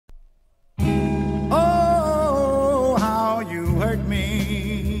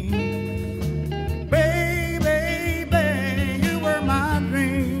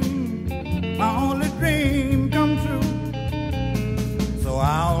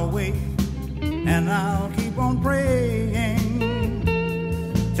and I'll keep on praying.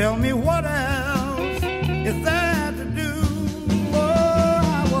 Tell me what else is there to do? Oh,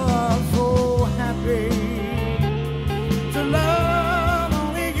 I was so happy to love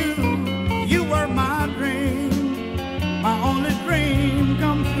only you. You were my dream, my only dream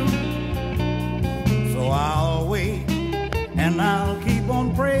come true. So I'll wait and I'll keep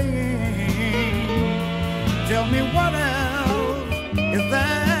on praying. Tell me what else is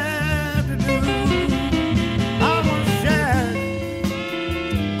there to do? I will share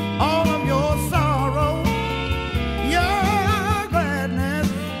all of your sorrow, your gladness,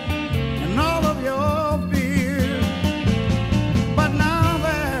 and all of your fear. But now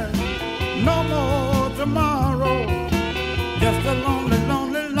there's no more tomorrow, just a lonely,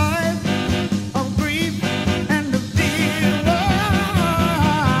 lonely life of grief and of fear. Oh,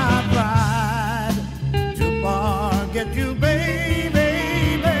 I tried to forget you, baby.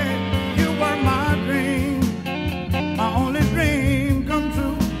 You were my dream, my only dream come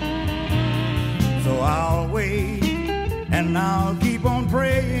true. So I'll wait and I'll keep on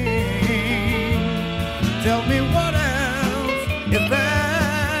praying. Tell me what else is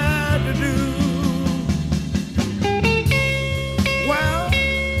there to do? Well,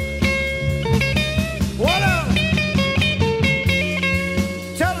 what else?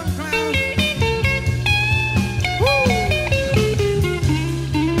 Tell him, Clarence. Woo!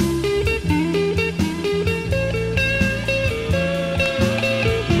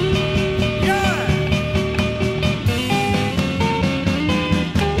 Yeah!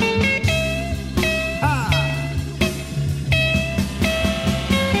 Ah!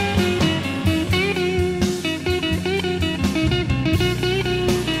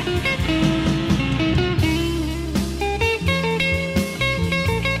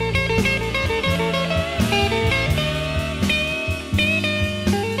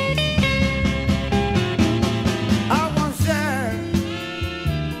 I want to share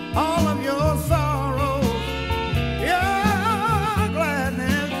all of your sorrows, your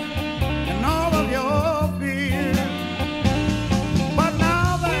gladness, and all of your fear. But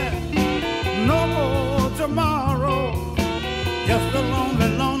now there's no more tomorrow, just a lonely,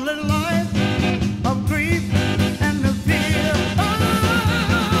 lonely life of grief and of fear. Oh,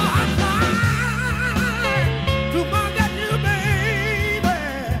 I tried to forget you, baby.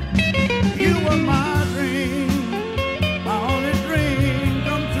 You were my dream, my only dream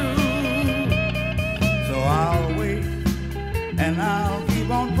come true. So I'll wait and I'll keep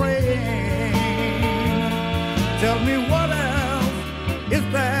on praying. Tell me what else is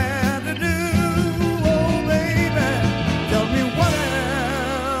there to do? Oh, baby, tell me what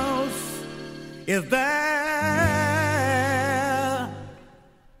else is there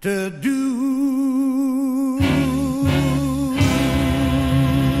to do?